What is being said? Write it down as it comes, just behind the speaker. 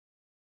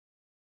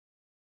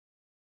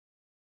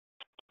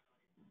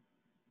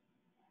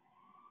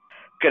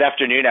Good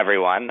afternoon,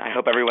 everyone. I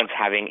hope everyone's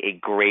having a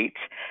great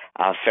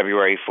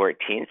February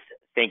 14th.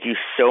 Thank you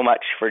so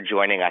much for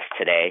joining us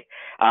today.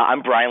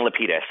 I'm Brian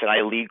Lapidus, and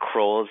I lead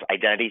Kroll's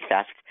identity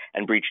theft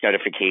and breach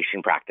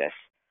notification practice.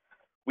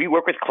 We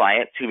work with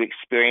clients who've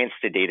experienced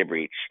a data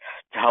breach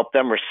to help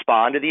them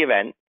respond to the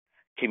event,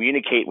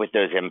 communicate with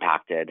those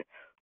impacted,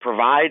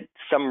 provide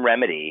some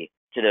remedy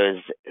to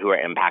those who are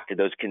impacted,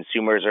 those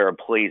consumers or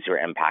employees who are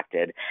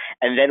impacted,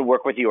 and then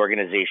work with the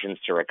organizations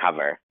to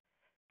recover.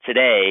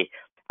 Today,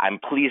 I'm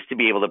pleased to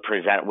be able to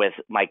present with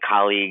my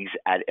colleagues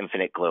at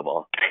Infinite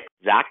Global.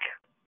 Zach?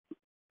 Hi,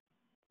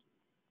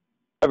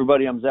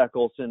 everybody. I'm Zach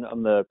Olson.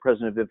 I'm the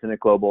president of Infinite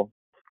Global.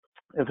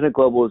 Infinite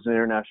Global is an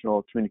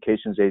international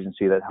communications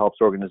agency that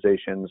helps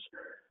organizations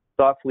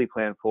thoughtfully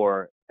plan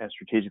for and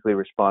strategically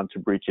respond to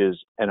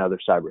breaches and other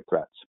cyber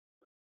threats.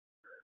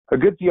 A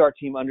good PR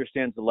team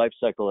understands the life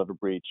cycle of a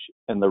breach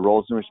and the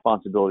roles and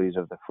responsibilities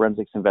of the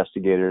forensics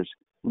investigators,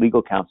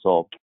 legal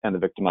counsel, and the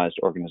victimized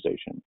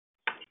organization.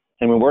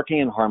 And when working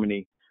in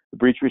harmony, the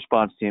breach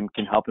response team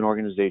can help an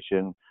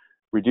organization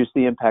reduce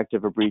the impact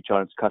of a breach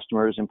on its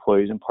customers,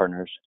 employees, and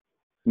partners,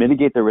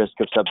 mitigate the risk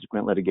of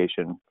subsequent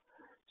litigation,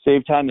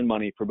 save time and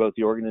money for both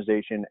the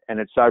organization and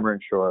its cyber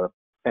insurer,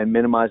 and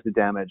minimize the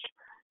damage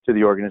to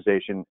the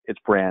organization, its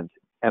brand,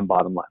 and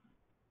bottom line.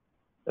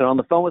 And on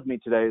the phone with me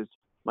today is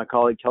my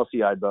colleague,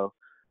 Kelsey Idbo,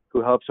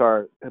 who helps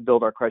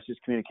build our crisis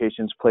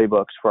communications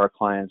playbooks for our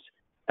clients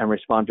and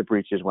respond to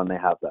breaches when they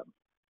have them.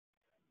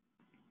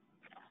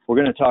 We're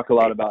going to talk a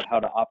lot about how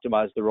to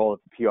optimize the role of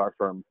the PR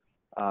firm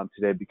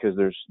today, because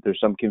there's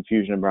some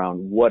confusion around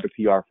what a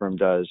PR firm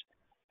does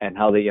and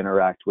how they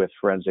interact with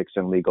forensics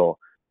and legal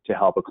to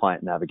help a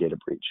client navigate a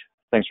breach.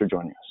 Thanks for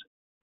joining us.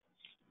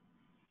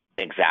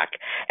 Thanks, Zach.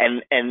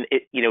 And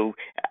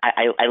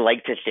I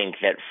like to think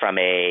that from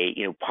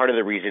part of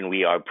the reason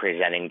we are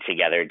presenting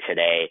together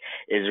today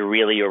is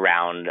really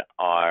around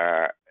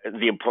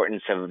the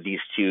importance of these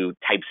two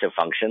types of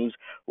functions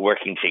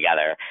working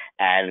together.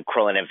 And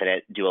Kroll and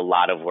Infinite do a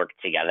lot of work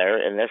together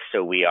in this,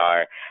 so we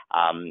are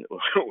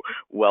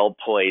well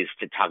poised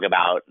to talk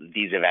about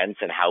these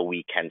events and how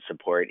we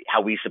support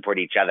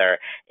each other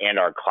and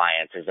our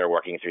clients as they're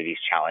working through these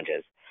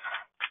challenges.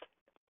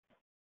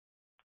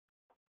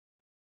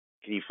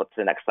 Can you flip to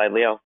the next slide,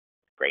 Leo?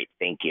 Great,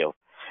 thank you.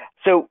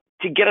 So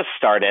to get us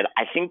started,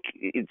 I think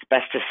it's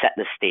best to set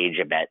the stage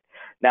a bit.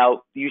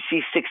 Now, you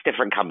see 6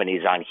 different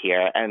companies on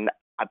here, and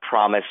I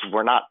promise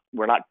we're not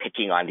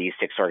picking on these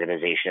 6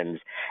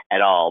 organizations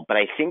at all, but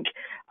I think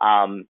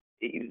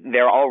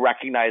they're all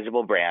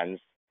recognizable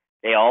brands.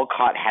 They all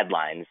caught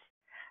headlines,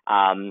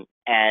 and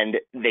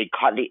they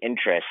caught the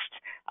interest,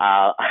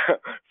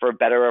 for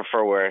better or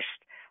for worse,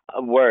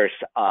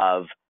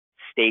 of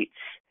states,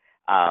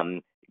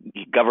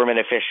 government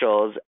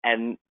officials,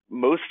 and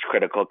most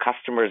critical,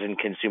 customers and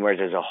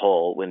consumers as a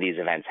whole when these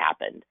events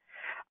happened.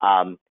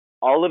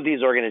 All of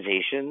these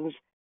organizations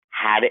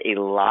had a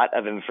lot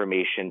of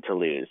information to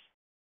lose.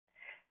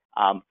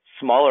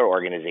 Smaller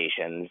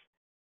organizations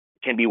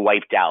can be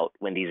wiped out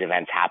when these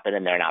events happen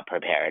and they're not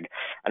prepared.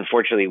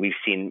 Unfortunately, we've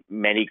seen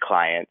many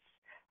clients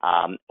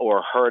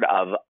or heard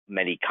of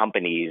many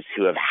companies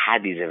who have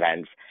had these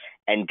events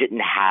and didn't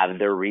have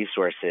the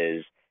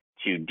resources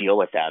to deal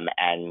with them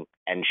and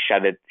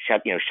shut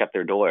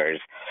their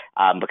doors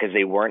because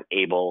they weren't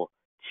able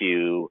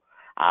to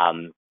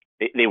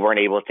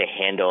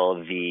handle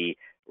the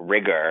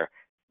rigor,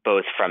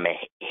 both from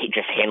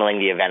just handling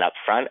the event up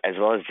front as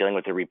well as dealing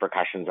with the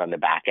repercussions on the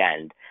back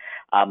end.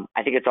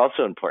 I think it's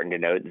also important to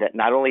note that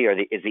not only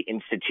is the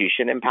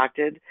institution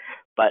impacted,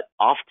 but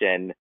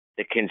often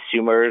the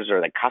consumers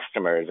or the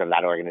customers of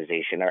that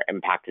organization are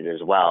impacted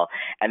as well,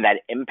 and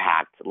that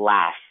impact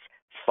lasts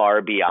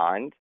far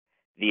beyond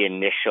the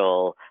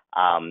initial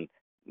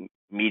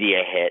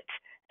media hit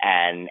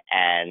and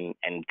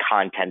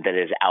content that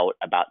is out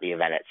about the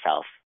event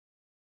itself.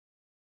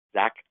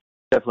 Zach?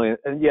 Definitely,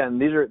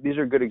 and these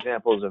are good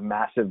examples of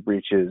massive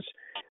breaches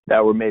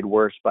that were made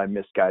worse by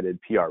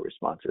misguided PR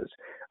responses.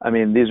 I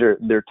mean,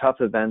 they're tough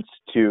events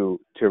to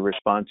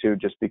respond to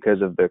just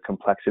because of the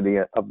complexity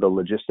of the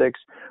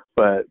logistics,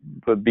 but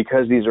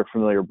because these are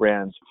familiar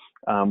brands,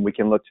 we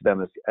can look to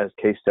them as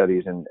case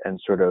studies and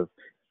sort of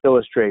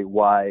illustrate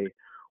why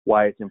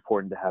it's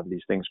important to have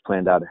these things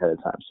planned out ahead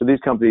of time. So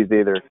these companies, they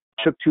either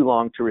took too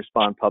long to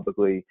respond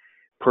publicly,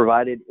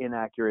 provided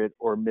inaccurate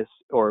or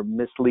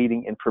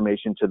misleading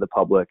information to the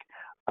public,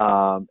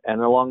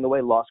 and along the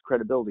way lost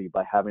credibility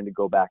by having to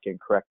go back and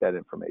correct that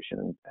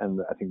information.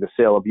 And I think the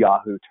sale of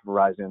Yahoo to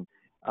Verizon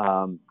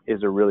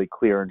is a really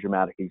clear and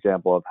dramatic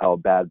example of how a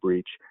bad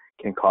breach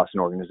can cost an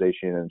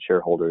organization and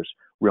shareholders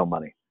real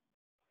money.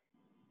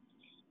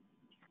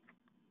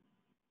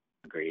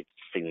 Agreed.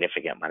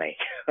 Significant money.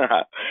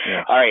 Yeah.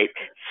 All right.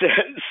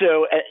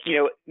 So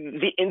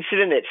the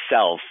incident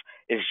itself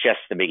is just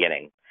the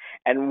beginning.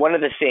 And one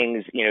of the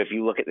things, if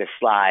you look at this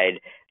slide,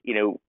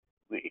 it's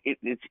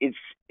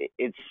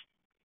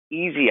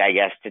easy, I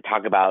guess, to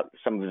talk about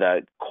some of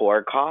the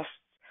core costs,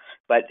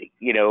 but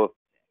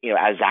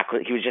as Zach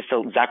was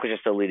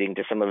just alluding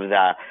to some of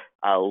the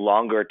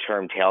longer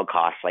term tail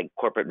costs like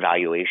corporate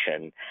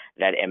valuation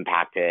that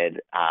impacted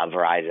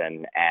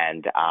Verizon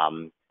and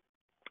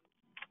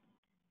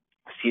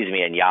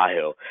and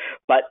Yahoo.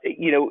 But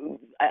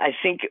I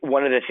think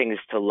one of the things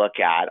to look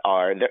at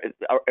are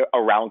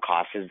around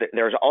costs is that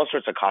there's all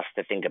sorts of costs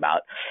to think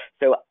about.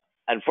 So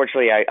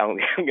unfortunately, I'm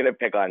going to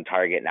pick on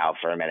Target now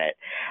for a minute.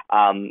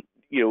 And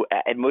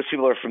most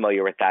people are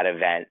familiar with that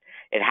event.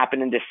 It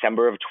happened in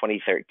December of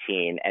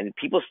 2013, and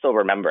people still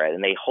remember it,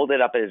 and they hold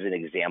it up as an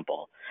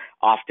example,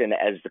 often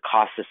as the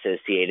costs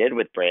associated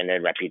with brand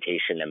and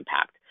reputation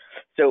impact.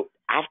 So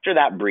after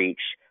that breach,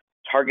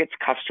 Target's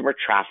customer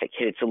traffic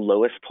hit its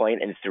lowest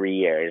point in 3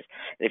 years.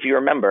 And if you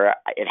remember,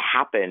 it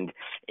happened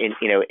in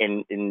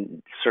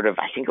sort of,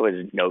 I think it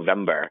was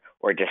November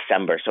or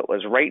December. So it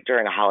was right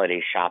during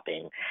holiday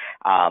shopping,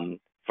 and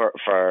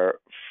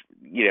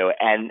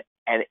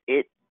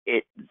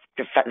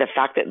the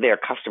fact that their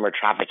customer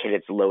traffic hit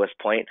its lowest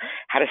point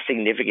had a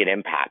significant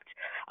impact.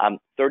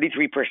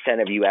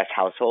 33% of U.S.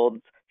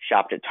 households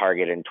shopped at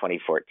Target in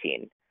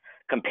 2014,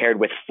 compared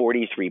with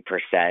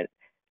 43%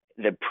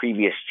 the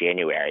previous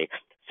January.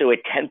 So a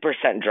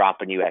 10%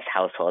 drop in U.S.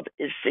 households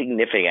is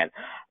significant,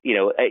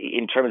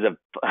 in terms of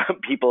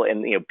people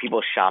and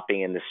people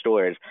shopping in the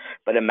stores.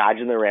 But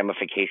imagine the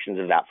ramifications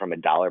of that from a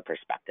dollar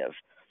perspective.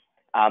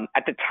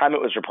 At the time,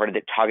 it was reported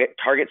that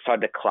Target saw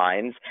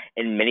declines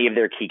in many of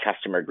their key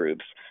customer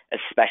groups,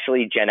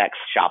 especially Gen X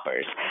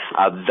shoppers.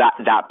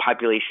 That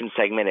population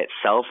segment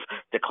itself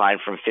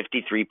declined from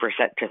 53%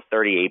 to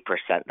 38%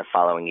 the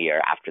following year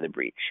after the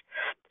breach.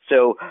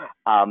 So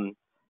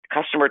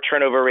customer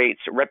turnover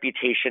rates,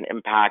 reputation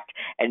impact,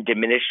 and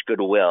diminished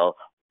goodwill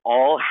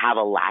all have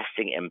a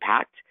lasting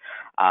impact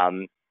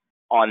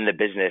on the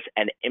business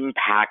and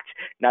impact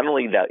not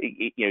only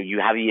you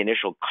have the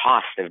initial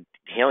cost of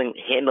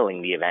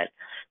handling the event,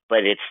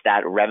 but it's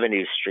that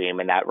revenue stream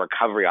and that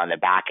recovery on the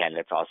back end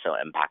that's also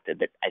impacted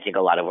that I think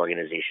a lot of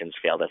organizations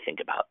fail to think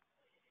about.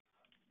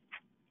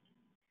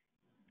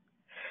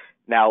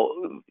 Now,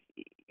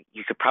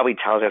 you could probably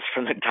tell this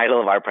from the title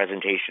of our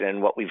presentation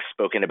and what we've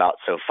spoken about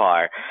so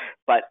far,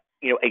 but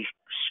a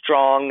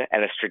strong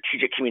and a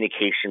strategic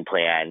communication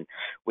plan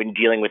when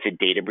dealing with a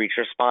data breach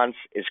response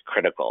is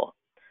critical.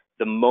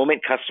 The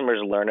moment customers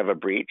learn of a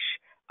breach,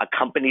 a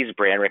company's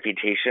brand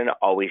reputation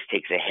always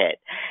takes a hit.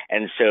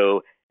 And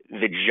so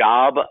the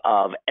job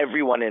of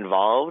everyone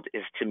involved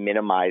is to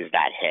minimize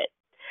that hit.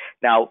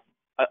 Now,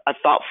 a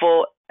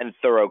thoughtful and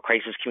thorough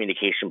crisis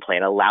communication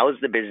plan allows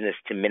the business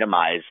to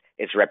minimize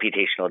its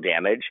reputational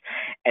damage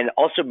and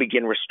also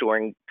begin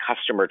restoring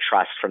customer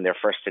trust from their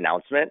first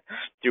announcement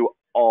through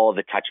all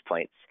the touch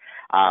points.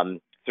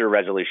 Through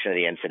resolution of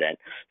the incident.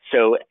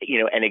 So,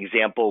 an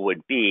example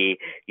would be,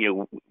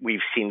 we've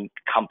seen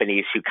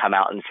companies who come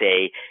out and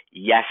say,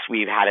 yes,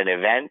 we've had an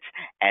event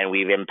and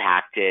we've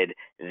impacted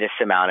this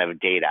amount of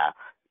data.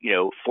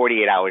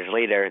 48 hours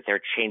later, they're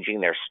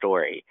changing their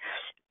story.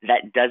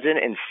 That doesn't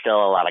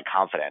instill a lot of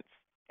confidence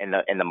in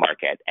the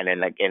market and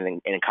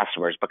in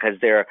customers because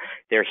they're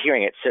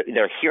hearing it. So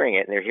they're hearing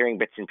it and they're hearing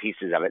bits and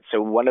pieces of it.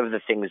 So one of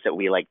the things that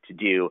we like to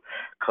do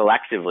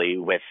collectively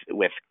with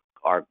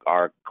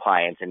our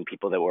clients and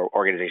people that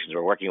organizations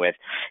we're working with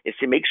is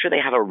to make sure they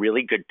have a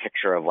really good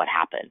picture of what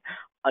happened,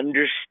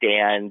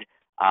 understand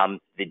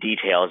the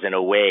details in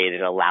a way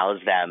that allows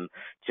them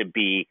to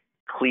be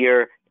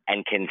clear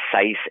and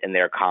concise in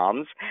their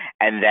comms,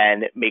 and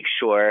then make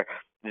sure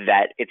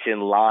that it's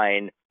in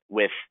line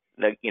with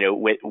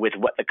with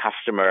what the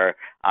customer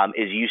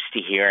is used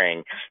to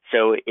hearing.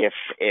 So if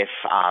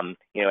an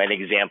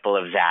example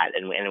of that,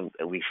 and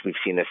we've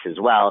seen this as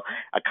well,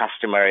 a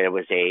customer, it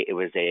was a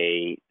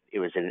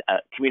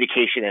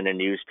communication in a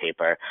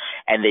newspaper,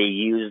 and they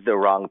used the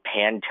wrong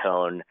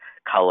Pantone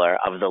color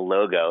of the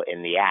logo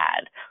in the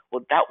ad.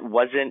 Well, that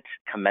wasn't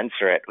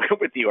commensurate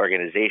with the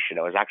organization.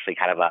 It was actually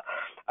kind of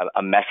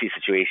a messy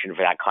situation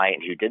for that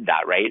client who did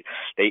that, right?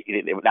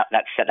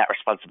 That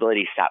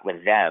responsibility sat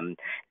with them,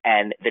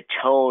 and the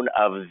tone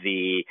of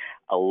the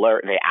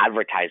alert, the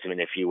advertisement,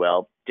 if you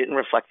will, didn't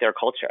reflect their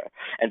culture.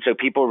 And so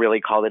people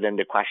really called it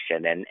into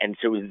question. And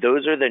so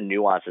those are the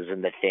nuances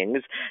and the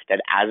things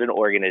that as an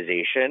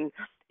organization,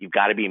 you've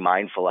got to be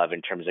mindful of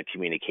in terms of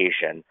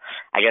communication.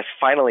 I guess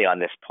finally on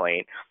this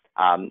point,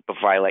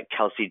 before I let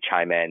Kelsey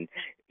chime in,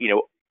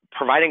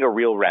 providing a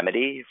real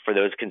remedy for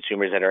those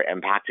consumers that are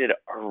impacted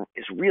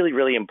is really,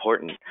 really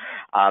important.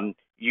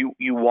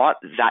 You want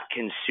that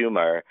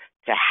consumer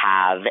to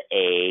have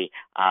a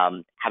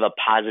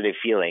positive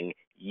feeling.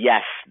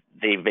 Yes,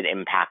 they've been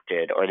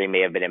impacted, or they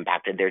may have been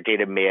impacted. Their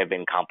data may have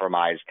been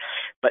compromised.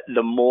 But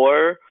the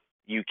more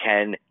you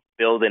can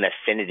build an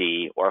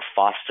affinity or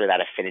foster that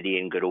affinity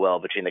and goodwill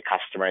between the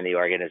customer and the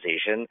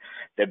organization,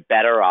 the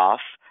better off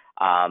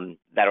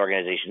that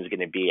organization is going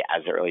to be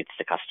as it relates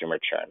to customer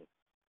churn.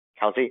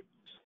 Kelsey?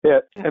 Yeah,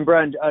 and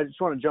Brian, I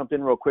just want to jump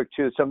in real quick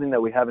too. Something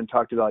that we haven't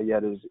talked about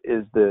yet is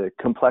the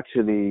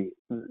complexity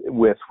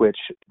with which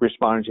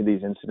responding to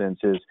these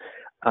incidents is,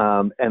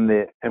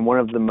 and one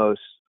of the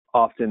most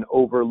often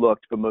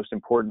overlooked but most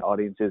important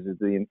audiences is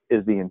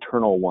the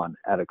internal one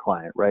at a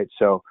client, right?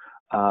 So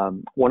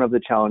one of the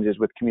challenges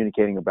with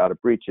communicating about a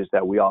breach is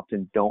that we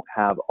often don't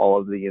have all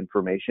of the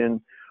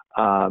information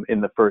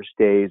in the first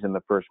days and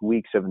the first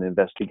weeks of an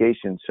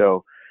investigation.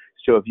 So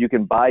if you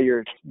can buy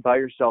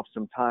yourself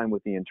some time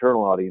with the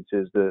internal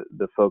audiences,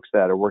 the folks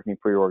that are working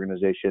for your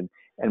organization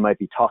and might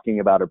be talking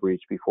about a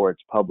breach before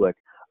it's public,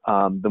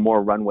 the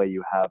more runway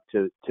you have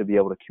to be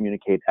able to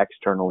communicate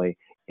externally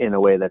in a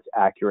way that's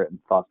accurate and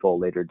thoughtful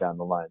later down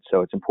the line.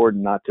 So it's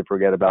important not to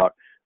forget about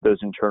those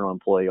internal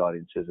employee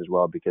audiences as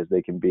well, because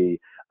they can be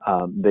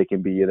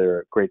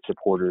either great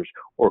supporters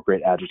or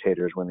great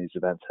agitators when these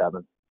events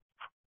happen.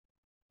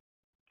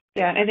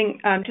 Yeah, and I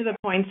think to the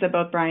points that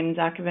both Brian and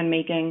Zach have been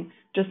making,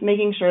 just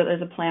making sure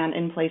there's a plan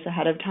in place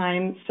ahead of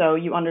time so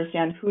you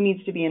understand who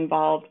needs to be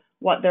involved,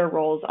 what their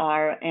roles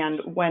are, and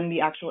when the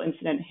actual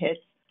incident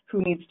hits,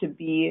 who needs to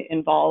be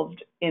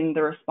involved in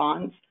the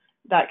response.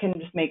 That can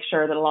just make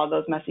sure that a lot of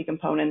those messy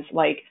components,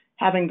 like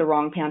having the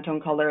wrong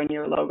Pantone color in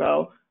your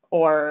logo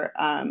or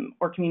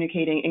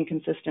communicating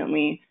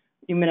inconsistently,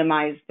 you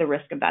minimize the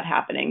risk of that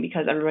happening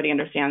because everybody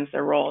understands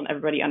their role and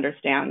everybody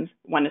understands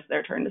when it's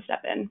their turn to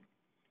step in.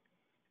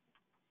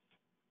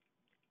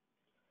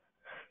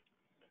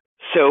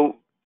 So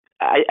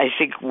I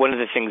think one of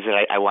the things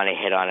that I want to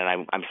hit on,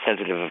 and I'm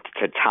sensitive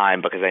to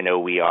time because I know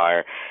we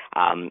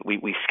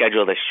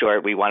scheduled a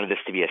short. We wanted this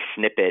to be a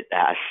snippet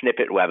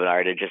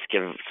webinar to just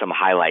give some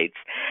highlights.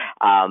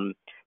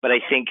 But I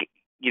think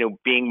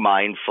being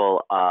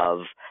mindful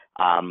of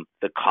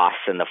the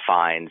costs and the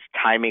fines,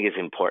 timing is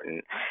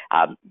important.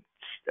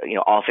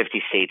 All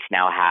 50 states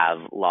now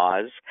have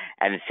laws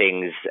and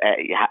things,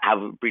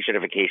 have breach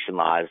notification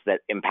laws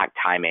that impact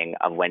timing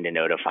of when to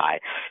notify.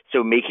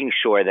 So making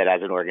sure that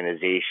as an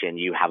organization,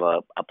 you have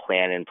a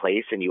plan in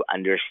place and you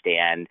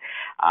understand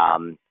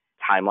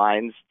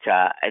timelines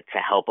to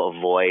help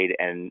avoid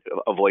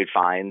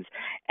fines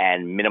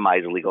and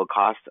minimize legal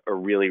costs are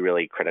really,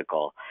 really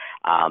critical,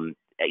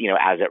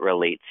 as it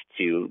relates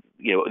to,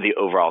 the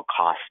overall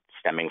cost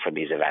stemming from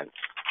these events.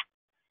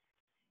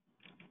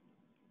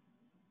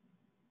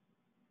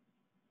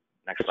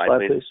 Next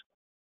slide, please.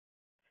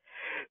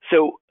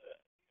 So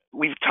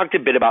we've talked a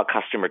bit about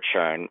customer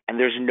churn, and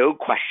there's no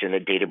question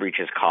that data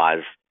breaches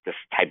cause this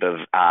type of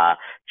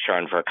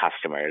churn for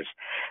customers.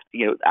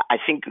 I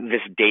think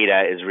this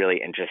data is really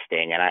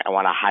interesting, and I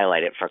want to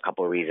highlight it for a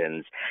couple of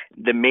reasons.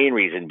 The main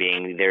reason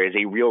being there is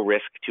a real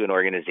risk to an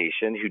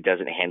organization who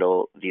doesn't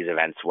handle these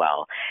events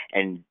well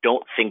and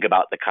don't think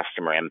about the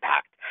customer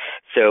impact.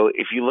 So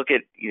if you look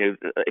at,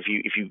 if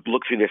you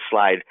look through this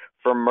slide,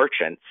 for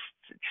merchants,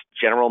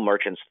 general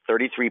merchants,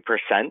 33%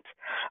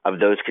 of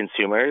those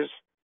consumers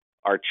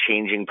are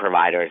changing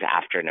providers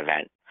after an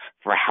event.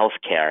 For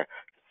healthcare,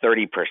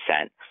 30%.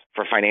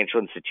 For financial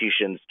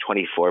institutions,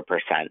 24%.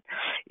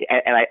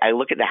 And I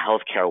look at the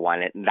healthcare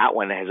one, and that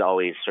one has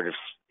always sort of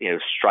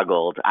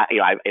struggled.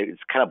 It's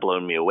kind of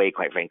blown me away,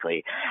 quite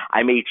frankly.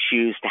 I may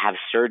choose to have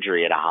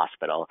surgery at a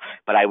hospital,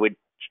 but I would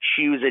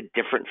choose a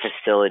different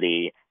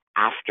facility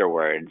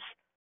afterwards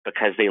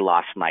because they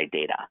lost my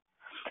data.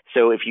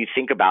 So if you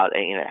think about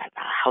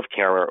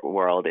healthcare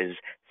world is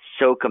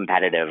so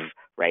competitive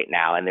right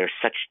now, and there's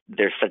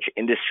such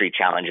industry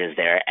challenges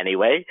there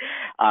anyway.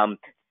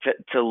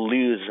 To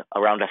lose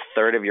around a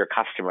third of your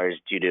customers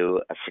due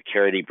to a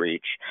security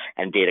breach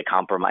and data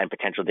compromise,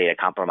 potential data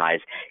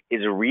compromise,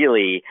 is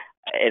really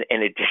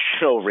an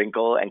additional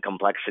wrinkle and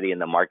complexity in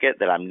the market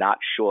that I'm not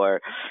sure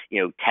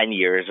 10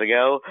 years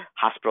ago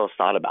hospitals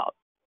thought about.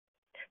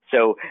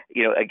 So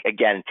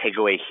again,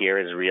 takeaway here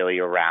is really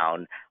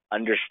around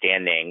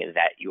understanding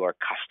that your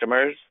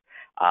customers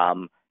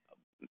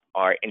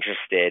are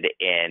interested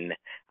in,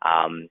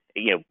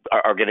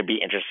 are going to be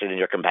interested in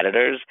your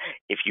competitors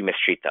if you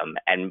mistreat them.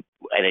 And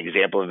an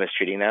example of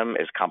mistreating them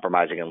is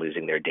compromising and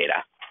losing their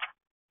data.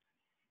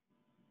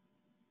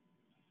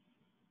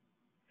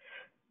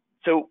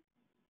 So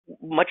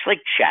much like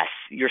chess,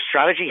 your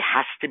strategy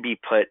has to be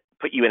put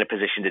you in a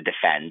position to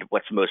defend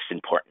what's most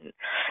important.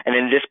 And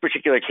in this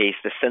particular case,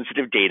 the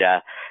sensitive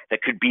data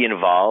that could be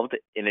involved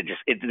in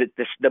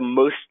the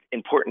most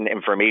important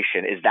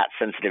information is that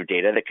sensitive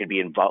data that could be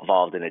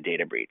involved in a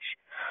data breach.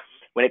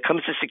 When it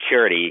comes to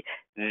security,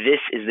 this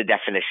is the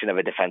definition of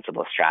a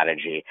defensible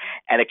strategy,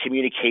 and a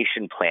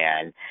communication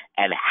plan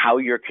and how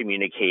you're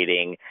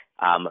communicating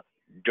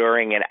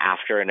during and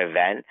after an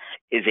event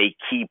is a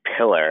key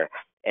pillar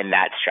in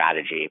that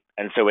strategy.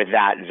 And so with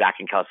that, Zach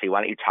and Kelsey, why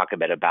don't you talk a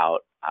bit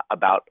about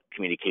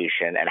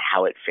communication and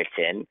how it fits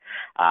in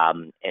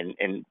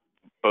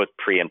both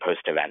pre and post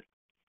event?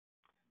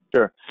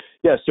 Sure.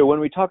 Yeah. So when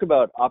we talk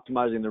about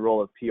optimizing the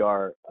role of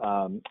PR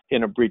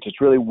in a breach, it's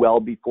really well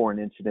before an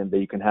incident that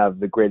you can have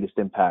the greatest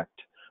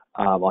impact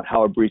on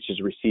how a breach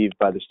is received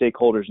by the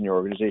stakeholders in your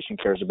organization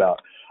cares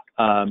about.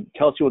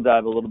 Kelsey will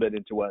dive a little bit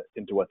into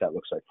what that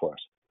looks like for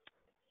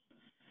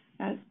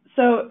us.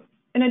 So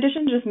in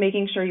addition to just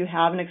making sure you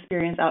have an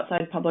experienced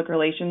outside public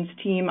relations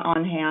team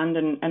on hand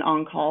and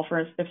on call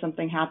for if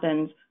something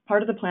happens,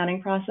 part of the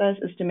planning process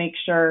is to make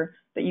sure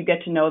that you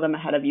get to know them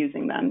ahead of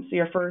using them. So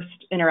your first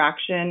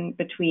interaction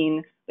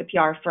between the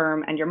PR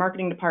firm and your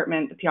marketing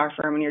department, the PR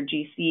firm and your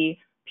GC,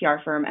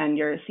 PR firm and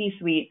your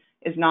C-suite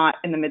is not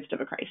in the midst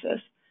of a crisis.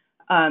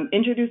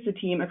 Introduce the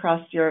team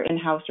across your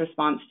in-house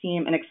response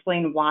team and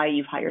explain why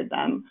you've hired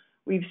them.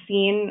 We've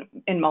seen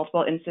in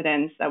multiple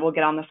incidents that we'll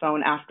get on the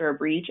phone after a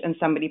breach and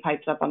somebody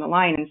pipes up on the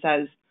line and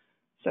says,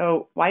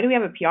 so why do we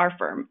have a PR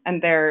firm?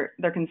 And their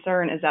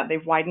concern is that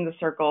they've widened the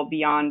circle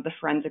beyond the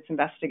forensics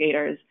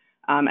investigators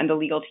and the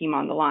legal team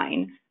on the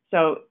line.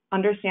 So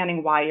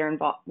understanding why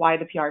why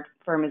the PR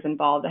firm is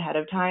involved ahead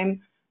of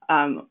time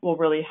will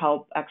really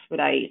help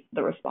expedite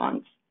the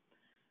response.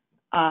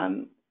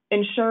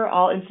 Ensure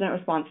all incident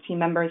response team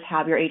members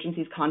have your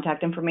agency's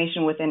contact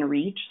information within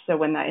reach. So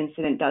when that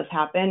incident does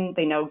happen,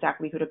 they know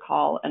exactly who to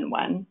call and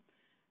when.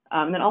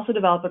 And then also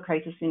develop a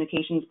crisis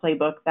communications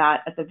playbook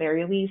that, at the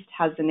very least,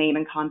 has the name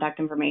and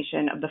contact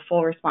information of the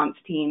full response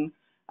team,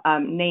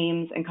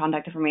 names and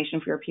contact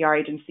information for your PR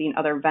agency and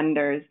other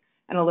vendors,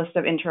 and a list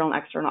of internal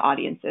and external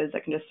audiences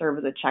that can just serve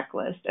as a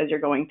checklist as you're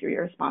going through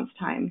your response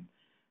time.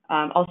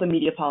 Also,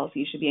 media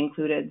policies should be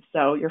included,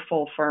 so your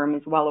full firm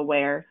is well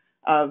aware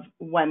of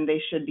when they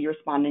should be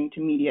responding to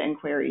media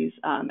inquiries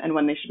and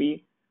when they should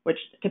be, which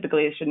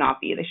typically they should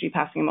not be. They should be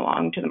passing them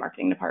along to the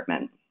marketing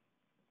department.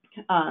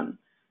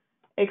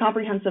 A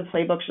comprehensive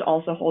playbook should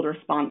also hold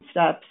response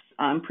steps,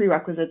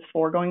 prerequisites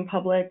for going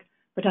public,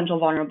 potential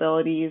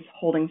vulnerabilities,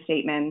 holding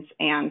statements,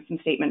 and some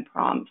statement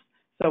prompts.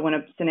 So when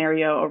a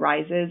scenario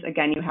arises,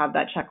 again, you have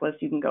that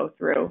checklist you can go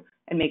through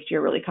and make sure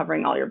you're really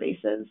covering all your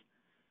bases.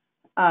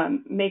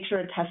 Make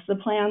sure to test the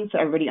plan so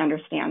everybody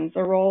understands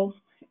their role,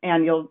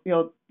 and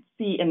you'll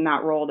see in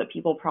that role that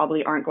people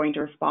probably aren't going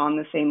to respond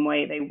the same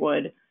way they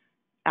would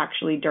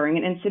actually during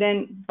an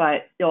incident,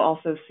 but you'll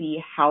also see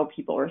how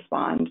people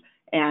respond,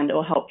 and it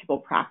will help people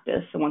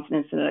practice. So once an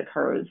incident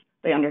occurs,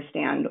 they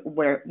understand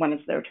when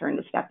it's their turn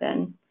to step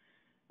in.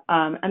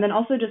 And then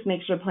also just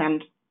make sure to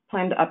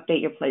plan to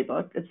update your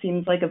playbook. It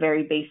seems like a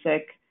very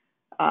basic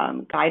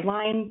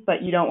guideline,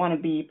 but you don't want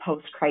to be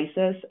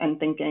post-crisis and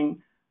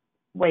thinking,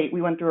 wait,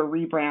 we went through a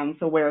rebrand,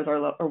 so where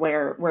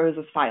is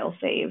this file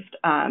saved?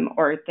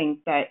 Or think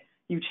that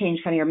you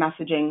changed kind of your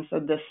messaging, so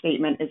this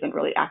statement isn't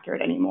really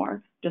accurate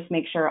anymore. Just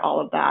make sure all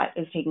of that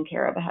is taken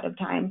care of ahead of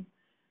time.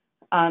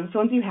 So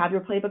once you have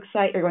your playbook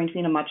set, you're going to be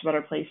in a much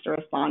better place to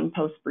respond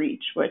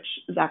post-breach, which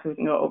Zach, we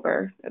can go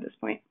over at this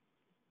point.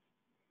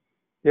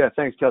 Yeah,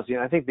 thanks, Kelsey.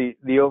 And I think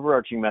the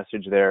overarching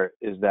message there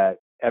is that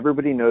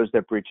everybody knows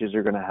that breaches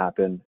are going to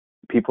happen.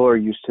 People are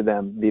used to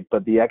them,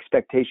 but the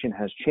expectation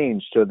has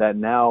changed so that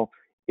now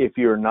if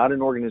you're not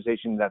an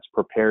organization that's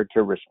prepared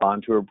to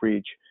respond to a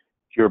breach,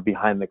 you're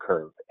behind the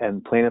curve.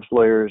 And plaintiffs'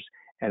 lawyers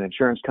and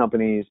insurance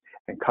companies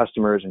and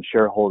customers and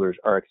shareholders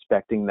are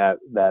expecting that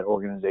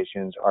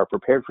organizations are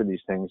prepared for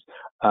these things,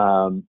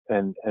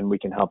 and we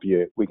can help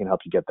you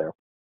get there.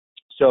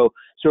 So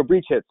a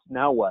breach hits.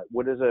 Now what?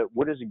 What does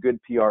a good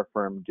PR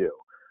firm do?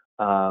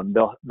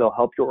 They'll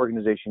help your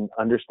organization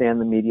understand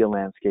the media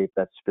landscape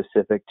that's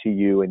specific to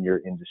you and your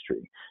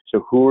industry.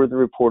 So who are the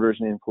reporters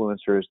and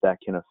influencers that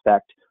can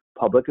affect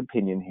public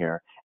opinion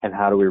here, and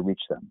how do we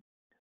reach them?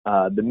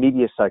 The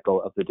media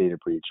cycle of the data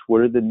breach.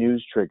 What are the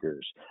news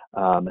triggers?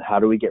 How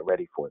do we get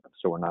ready for them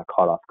so we're not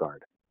caught off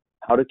guard?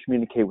 How to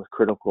communicate with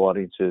critical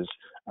audiences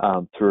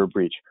through a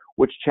breach.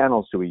 Which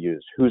channels do we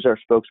use? Who's our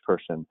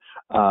spokesperson?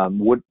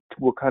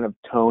 What kind of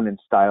tone and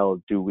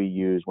style do we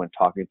use when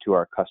talking to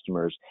our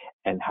customers?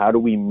 And how do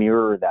we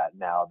mirror that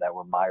now that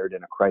we're mired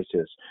in a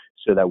crisis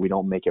so that we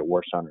don't make it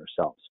worse on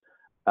ourselves?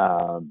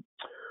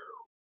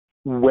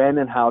 When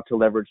and how to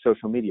leverage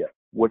social media.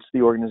 What's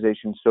the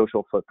organization's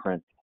social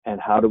footprint? And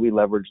how do we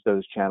leverage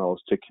those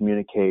channels to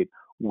communicate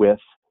with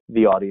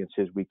the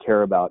audiences we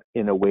care about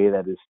in a way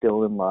that is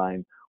still in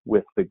line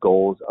with the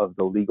goals of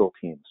the legal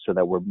team so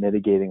that we're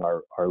mitigating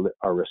our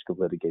risk of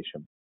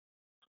litigation.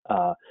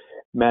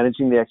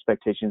 Managing the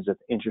expectations of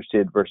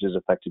interested versus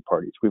affected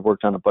parties. We've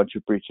worked on a bunch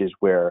of breaches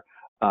where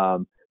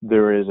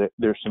there's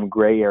some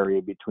gray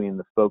area between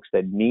the folks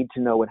that need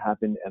to know what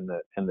happened and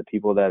the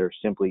people that are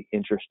simply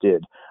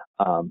interested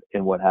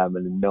in what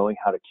happened, and knowing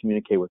how to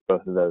communicate with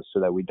both of those so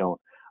that we don't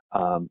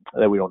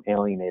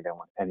alienate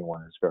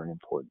anyone is very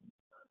important.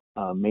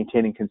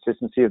 Maintaining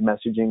consistency of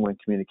messaging when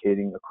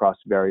communicating across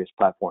various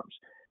platforms.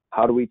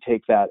 How do we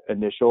take that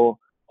initial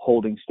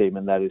holding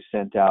statement that is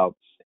sent out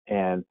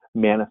and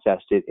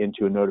manifest it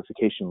into a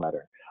notification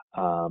letter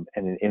and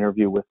an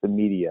interview with the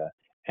media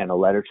and a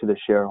letter to the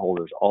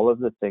shareholders? All of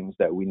the things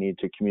that we need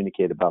to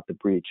communicate about the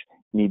breach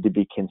need to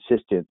be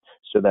consistent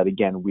so that,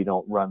 again, we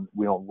don't run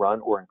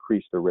or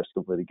increase the risk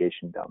of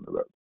litigation down the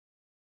road.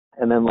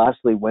 And then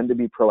lastly, when to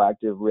be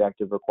proactive,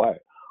 reactive, or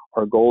quiet.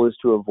 Our goal is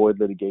to avoid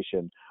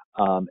litigation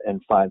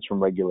and fines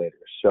from regulators.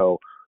 So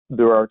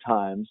there are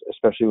times,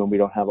 especially when we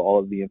don't have all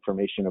of the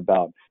information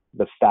about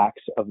the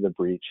facts of the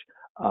breach,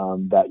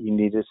 that you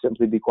need to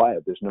simply be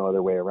quiet. There's no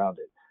other way around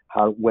it.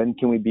 When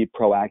can we be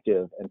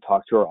proactive and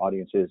talk to our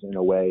audiences in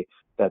a way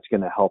that's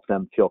going to help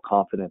them feel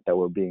confident that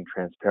we're being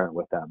transparent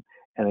with them?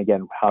 And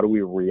again, how do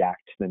we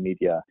react to the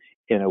media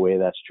in a way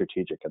that's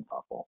strategic and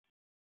thoughtful.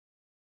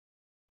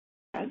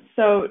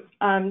 So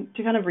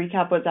to kind of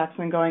recap what Zach's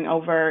been going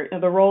over,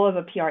 the role of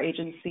a PR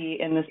agency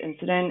in this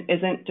incident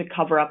isn't to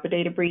cover up a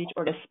data breach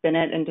or to spin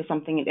it into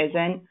something it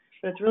isn't,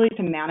 but it's really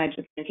to manage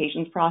the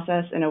communications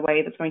process in a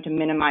way that's going to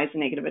minimize the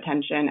negative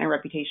attention and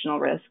reputational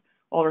risk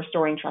while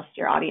restoring trust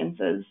to your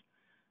audiences.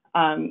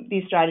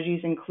 These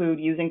strategies include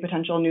using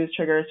potential news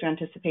triggers to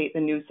anticipate the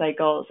news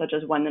cycle, such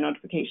as when the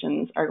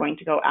notifications are going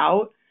to go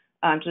out,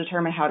 to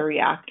determine how to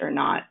react or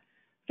not.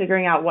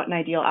 Figuring out what an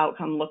ideal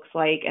outcome looks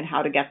like and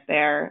how to get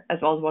there, as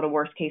well as what a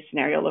worst case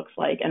scenario looks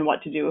like and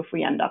what to do if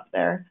we end up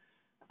there.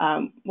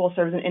 We'll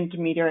serve as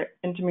an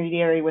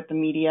intermediary with the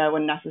media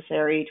when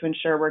necessary to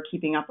ensure we're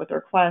keeping up with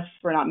requests,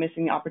 we're not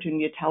missing the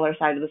opportunity to tell our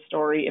side of the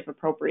story if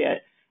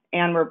appropriate,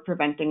 and we're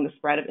preventing the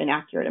spread of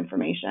inaccurate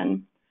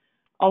information.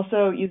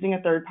 Also, using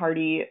a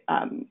third-party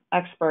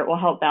expert will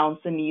help balance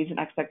the needs and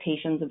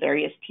expectations of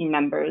various team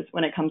members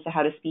when it comes to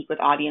how to speak with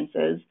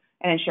audiences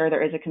and ensure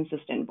there is a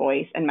consistent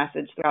voice and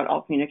message throughout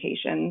all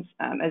communications,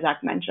 as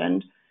Zach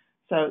mentioned.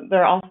 So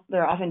there are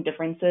often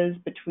differences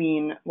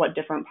between what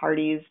different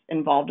parties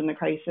involved in the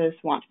crisis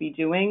want to be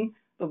doing.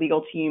 The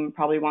legal team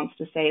probably wants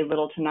to say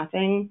little to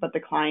nothing, but the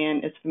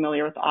client is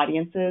familiar with the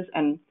audiences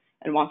and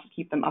wants to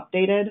keep them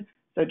updated.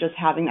 So just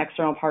having an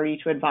external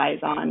party to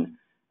advise on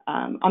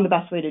the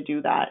best way to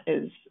do that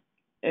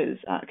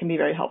can be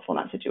very helpful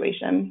in that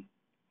situation.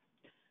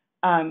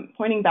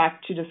 Pointing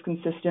back to just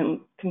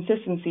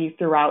consistency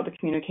throughout the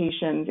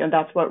communications,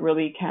 that's what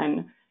really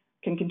can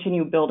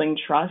continue building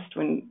trust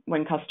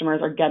when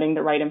customers are getting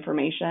the right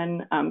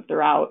information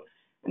throughout.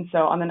 And so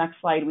on the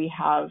next slide, we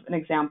have an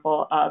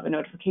example of a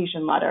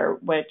notification letter,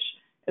 which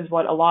is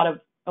what a lot of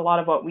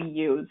what we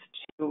use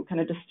to kind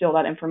of distill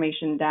that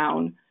information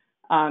down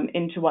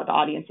into what the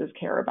audiences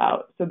care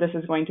about. So this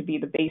is going to be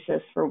the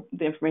basis for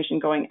the information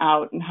going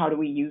out, and how do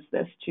we use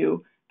this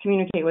to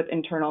communicate with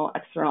internal,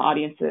 external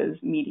audiences,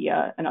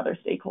 media, and other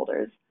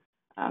stakeholders.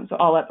 So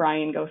I'll let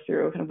Brian go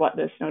through kind of what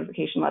this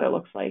notification letter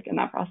looks like in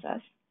that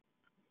process.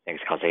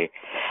 Thanks, Kelsey.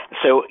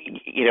 So,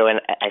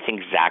 and I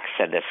think Zach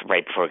said this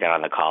right before we got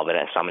on the call, but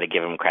so I'm going to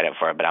give him credit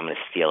for it, but I'm going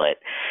to steal it.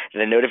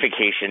 The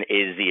notification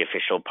is the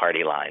official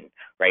party line,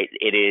 right?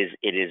 It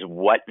is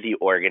what the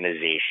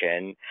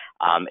organization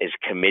is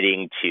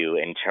committing to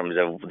in terms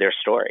of their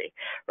story,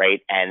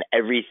 right? And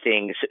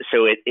everything.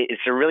 So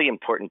it's a really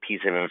important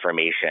piece of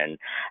information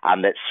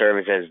that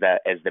serves as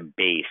the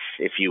base,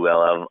 if you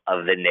will,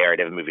 of the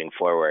narrative moving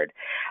forward.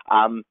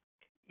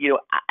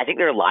 I think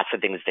there are lots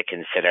of things to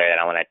consider, and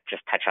I want to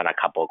just touch on a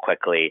couple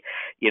quickly.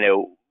 Is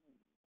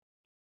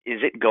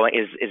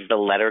the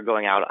letter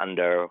going out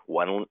under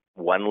one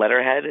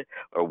letterhead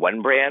or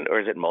one brand, or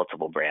is it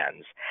multiple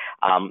brands?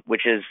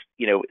 Which is,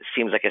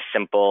 seems like a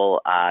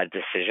simple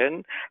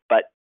decision,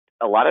 but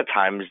a lot of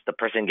times the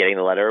person getting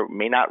the letter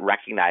may not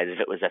recognize if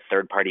it was a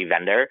third-party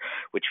vendor,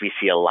 which we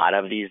see a lot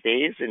of these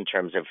days in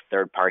terms of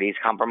third parties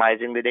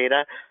compromising the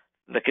data.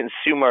 The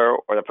consumer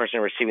or the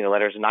person receiving the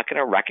letter is not going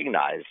to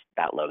recognize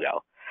that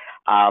logo.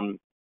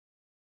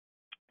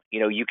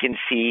 You can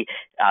see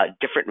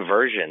different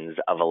versions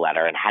of a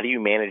letter, and how do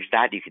you manage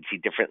that? You can see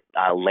different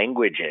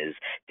languages,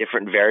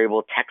 different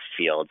variable text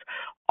fields,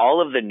 all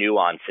of the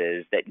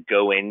nuances that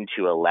go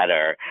into a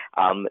letter.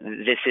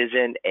 This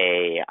isn't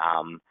the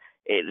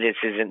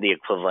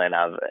equivalent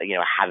of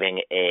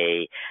having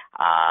an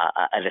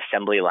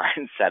assembly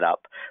line set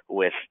up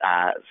with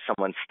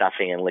someone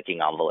stuffing and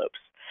licking envelopes.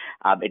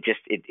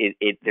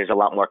 There's a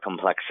lot more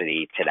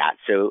complexity to that.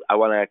 So I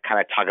want to kind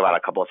of talk about a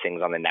couple of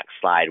things on the next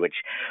slide, which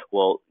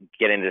will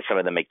get into some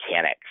of the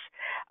mechanics.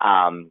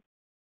 And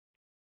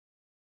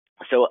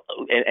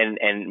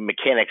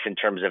mechanics in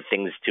terms of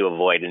things to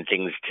avoid and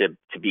things to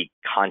be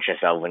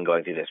conscious of when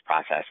going through this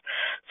process.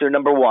 So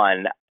number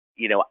one,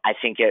 I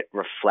think it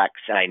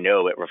reflects, and I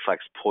know it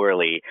reflects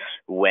poorly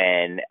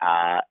when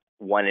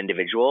one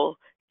individual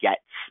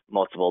gets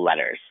multiple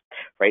letters,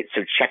 right?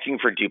 So checking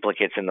for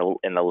duplicates in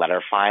the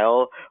letter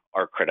file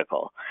are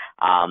critical.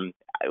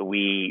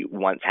 We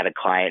once had a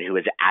client who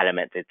was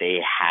adamant that they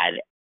had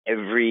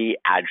every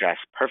address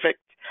perfect,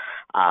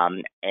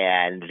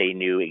 and they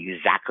knew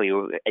exactly,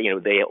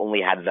 they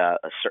only had the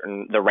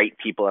right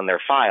people in their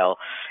file,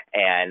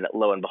 and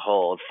lo and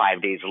behold,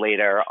 5 days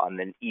later on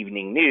the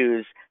evening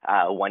news,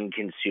 one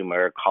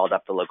consumer called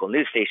up the local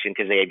news station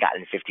because they had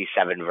gotten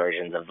 57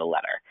 versions of the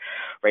letter,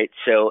 right?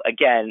 So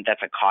again,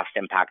 that's a cost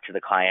impact to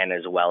the client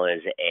as well as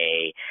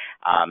a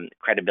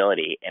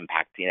credibility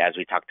impact. As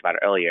we talked about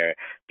earlier,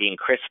 being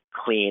crisp,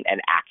 clean,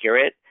 and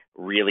accurate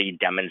really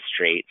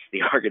demonstrates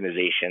the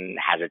organization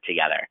has it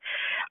together.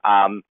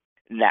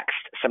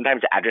 Next,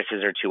 sometimes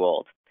addresses are too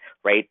old,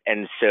 right?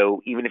 And so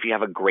even if you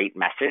have a great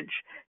message,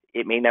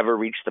 it may never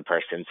reach the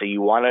person. So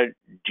you want to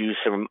do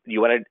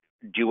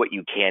what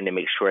you can to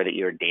make sure that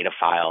your data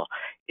file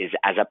is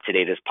as up to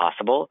date as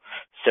possible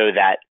so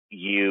that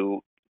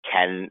you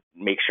can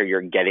make sure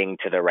you're getting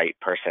to the right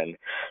person.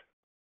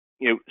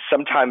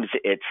 sometimes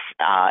it's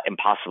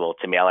impossible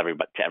to mail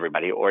to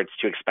everybody, or it's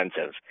too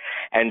expensive.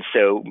 And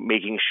so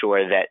making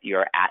sure that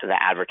the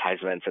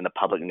advertisements and the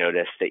public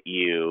notice that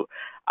you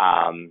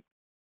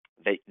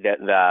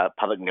the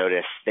public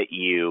notice that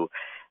you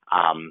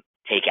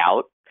take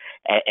out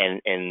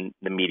and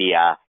the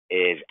media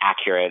is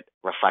accurate,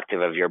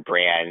 reflective of your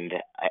brand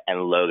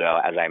and logo,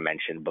 as I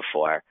mentioned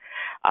before.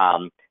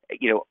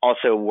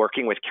 Also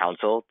working with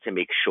counsel to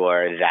make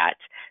sure that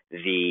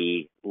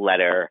the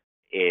letter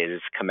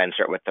is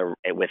commensurate with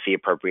the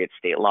appropriate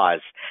state laws.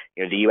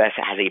 The U.S.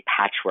 has a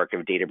patchwork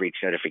of data breach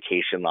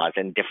notification laws,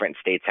 and different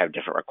states have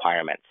different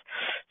requirements.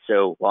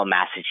 So while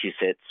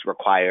Massachusetts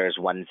requires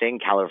one thing,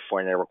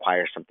 California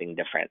requires something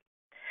different.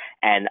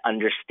 And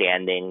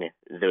understanding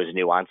those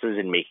nuances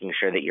and making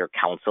sure that your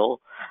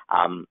counsel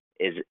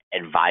is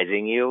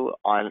advising you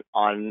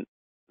on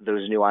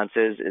those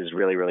nuances is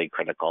really, really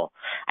critical.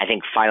 I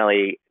think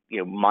finally,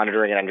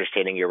 monitoring and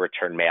understanding your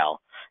return mail.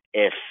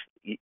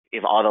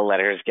 If all the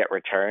letters get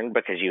returned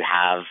because you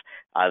have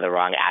the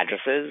wrong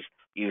addresses,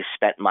 you've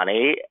spent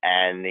money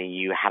and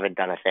you haven't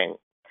done a thing.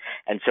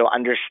 And so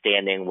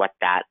understanding what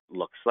that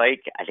looks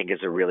like, I think, is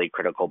a really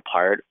critical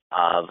part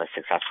of a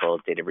successful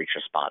data breach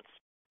response.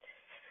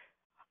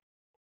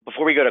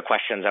 Before we go to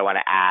questions, I want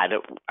to add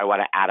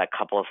a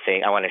couple of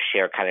things. I want to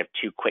share kind of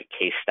two quick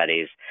case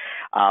studies.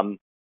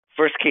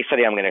 First case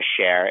study I'm going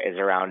to share is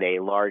around a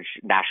large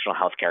national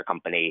healthcare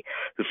company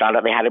who found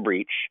out they had a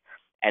breach,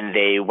 and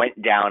they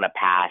went down a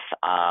path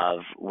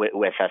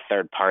with a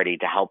third party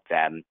to help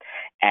them.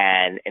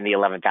 And in the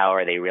 11th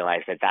hour, they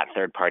realized that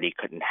third party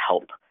couldn't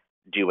help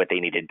do what they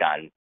needed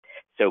done.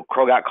 So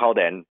Kroll got called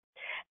in,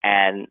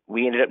 and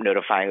we ended up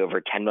notifying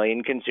over 10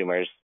 million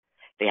consumers.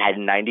 They had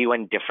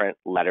 91 different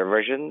letter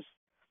versions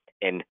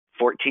in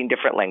 14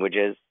 different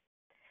languages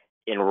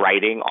in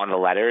writing on the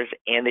letters,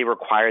 and they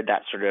required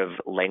that sort of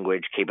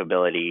language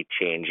capability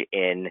change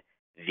in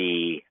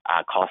the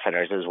call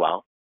centers as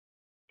well.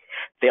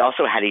 They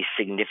also had a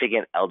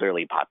significant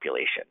elderly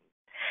population.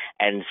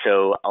 And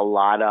so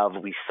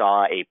we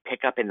saw a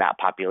pickup in that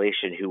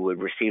population who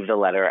would receive the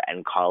letter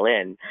and call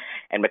in.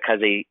 And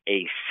because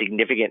a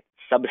significant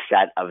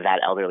subset of that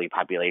elderly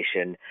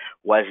population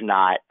was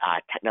not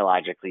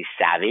technologically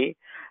savvy,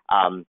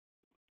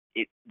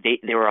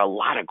 there were a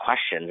lot of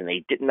questions, and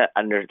they didn't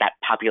that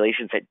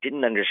population set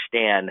didn't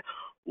understand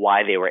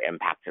why they were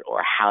impacted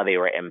or how they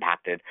were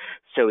impacted.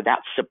 So that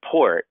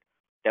support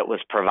that was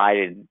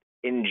provided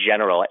in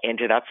general and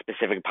to that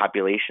specific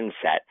population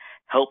set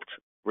helped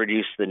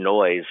reduce the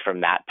noise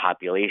from that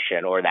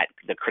population, or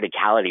the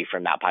criticality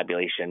from that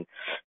population,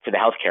 to the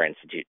healthcare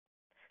institute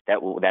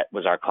that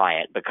was our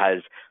client,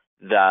 because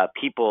the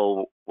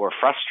people were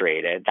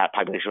frustrated, that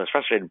population was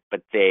frustrated,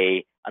 but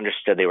they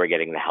understood they were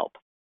getting the help.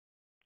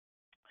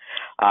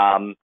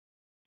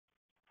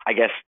 I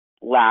guess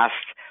last,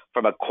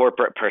 from a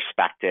corporate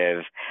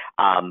perspective,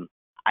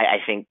 I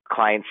think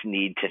clients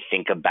need to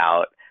think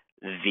about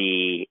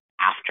the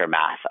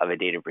aftermath of a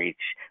data breach.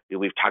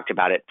 We've talked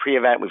about it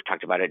pre-event, we've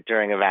talked about it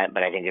during event,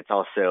 but I think it's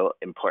also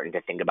important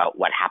to think about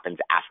what happens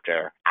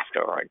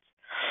afterwards.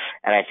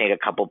 And I think a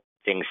couple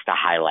things to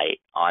highlight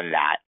on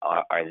that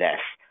are this.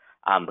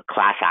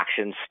 Class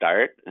actions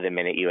start the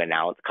minute you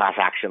announce. Class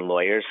action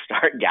lawyers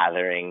start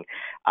gathering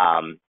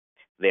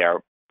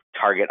their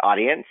target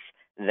audience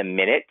the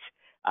minute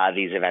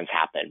these events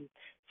happen.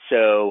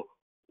 So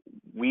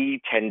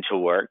we tend to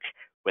work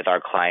with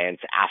our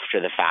clients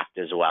after the fact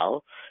as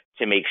well,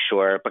 to make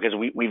sure, because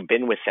we've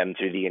been with them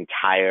through the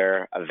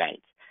entire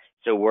event.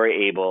 So we're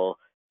able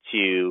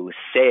to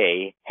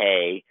say,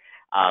 hey,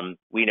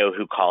 we know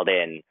who called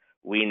in.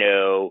 We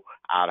know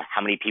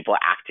how many people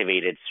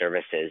activated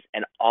services.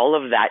 And all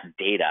of that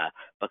data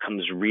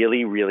becomes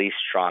really, really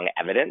strong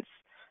evidence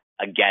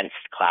against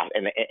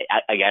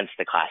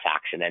the class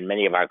action. And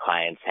many of our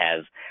clients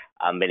have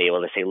been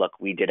able to say, look,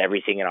 we did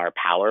everything in our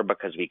power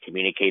because we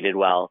communicated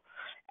well,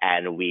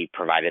 and we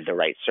provided the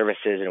right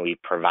services, and we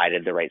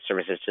provided the right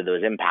services to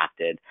those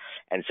impacted.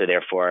 And so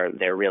therefore,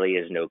 there really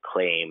is no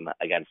claim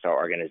against our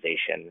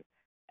organization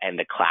and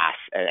the class,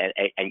 and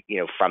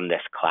from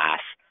this class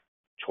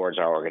towards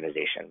our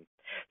organization.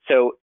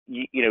 So,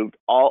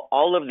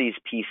 all of these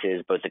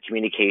pieces, both the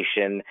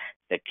communication,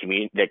 the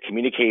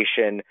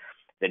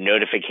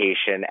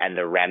notification, and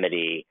the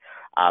remedy,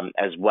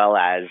 as well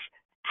as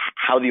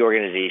how the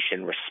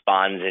organization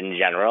responds in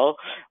general,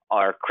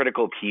 are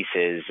critical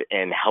pieces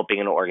in helping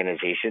an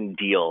organization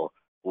deal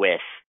with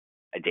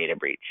a data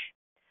breach.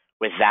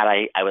 With that,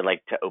 I would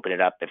like to open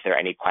it up if there are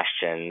any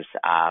questions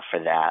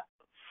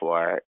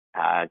for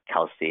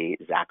Kelsey,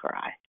 Zach, or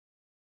I,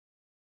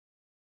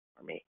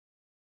 or me.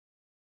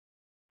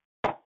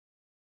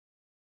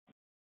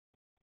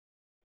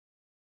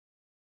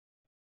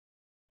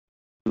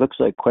 It looks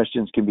like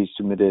questions can be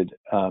submitted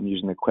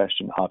using the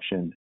question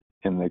option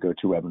in the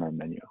GoToWebinar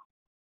menu.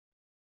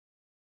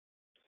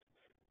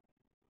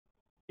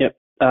 Yep.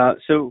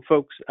 So,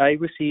 folks, I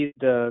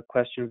received a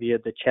question via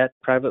the chat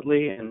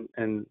privately,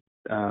 and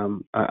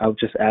I'll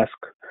just ask.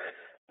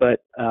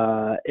 But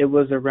it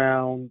was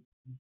around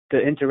the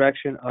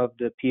interaction of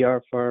the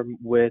PR firm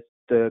with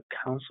the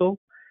council,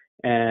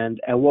 and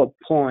at what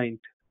point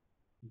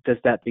does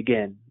that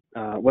begin?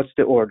 What's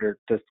the order?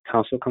 Does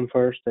council come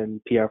first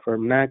and PR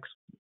firm next?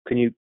 Can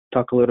you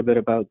talk a little bit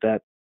about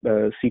that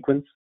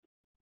sequence?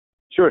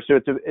 Sure. So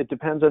it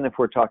depends on if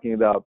we're talking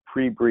about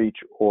pre-breach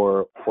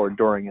or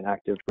during an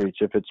active breach.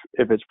 If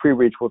it's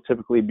pre-breach, we'll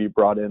typically be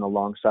brought in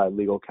alongside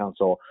legal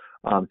counsel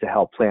to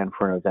help plan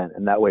for an event,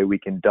 and that way we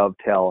can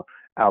dovetail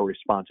our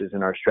responses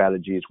and our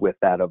strategies with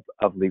that of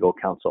legal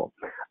counsel.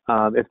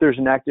 If there's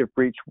an active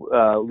breach,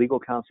 legal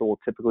counsel will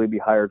typically be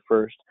hired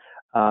first,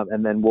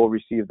 and then we'll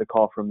receive the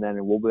call from them,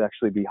 and we'll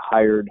actually be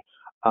hired.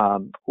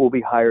 We'll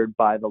be hired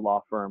by the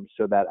law firm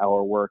so that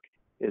our work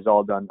is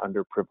all done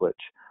under privilege.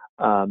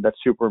 That's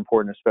super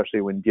important,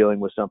 especially when dealing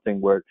with something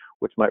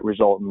which might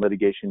result in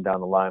litigation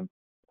down the line.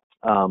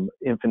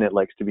 Infinite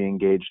likes to be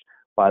engaged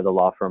by the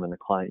law firm, and the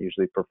client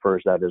usually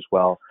prefers that as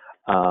well.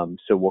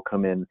 So we'll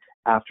come in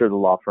after the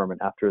law firm and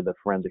after the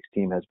forensics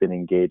team has been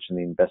engaged and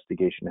the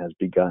investigation has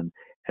begun,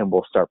 and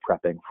we'll start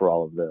prepping for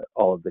all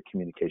of the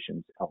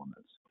communications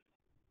elements.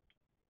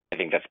 I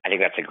think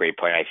that's a great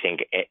point. I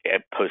think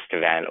post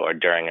event or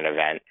during an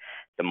event,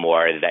 the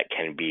more that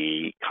can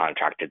be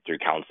contracted through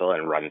counsel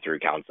and run through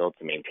counsel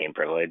to maintain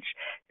privilege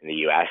in the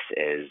U.S.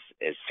 is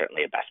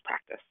certainly a best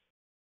practice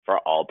for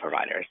all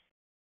providers.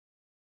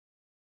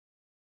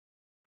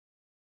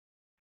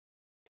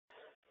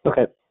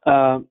 Okay.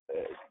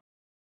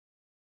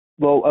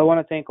 Well, I want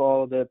to thank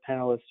all the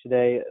panelists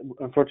today.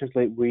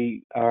 Unfortunately,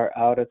 we are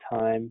out of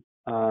time.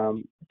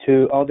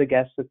 To all the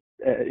guests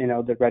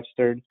that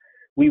registered,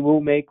 we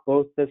will make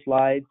both the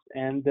slides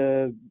and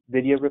the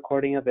video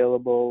recording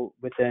available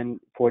within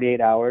 48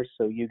 hours,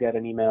 so you get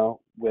an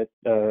email with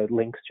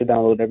links to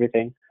download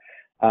everything.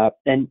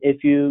 And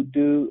if you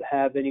do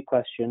have any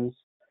questions,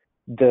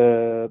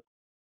 the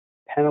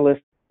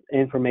panelist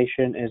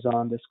information is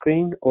on the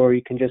screen, or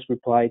you can just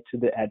reply to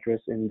the address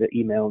in the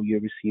email you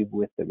receive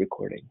with the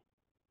recording.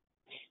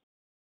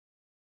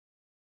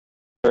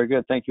 Very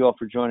good. Thank you all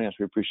for joining us.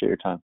 We appreciate your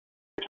time.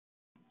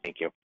 Thank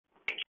you.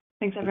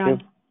 Thanks,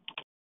 everyone.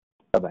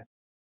 Bye-bye.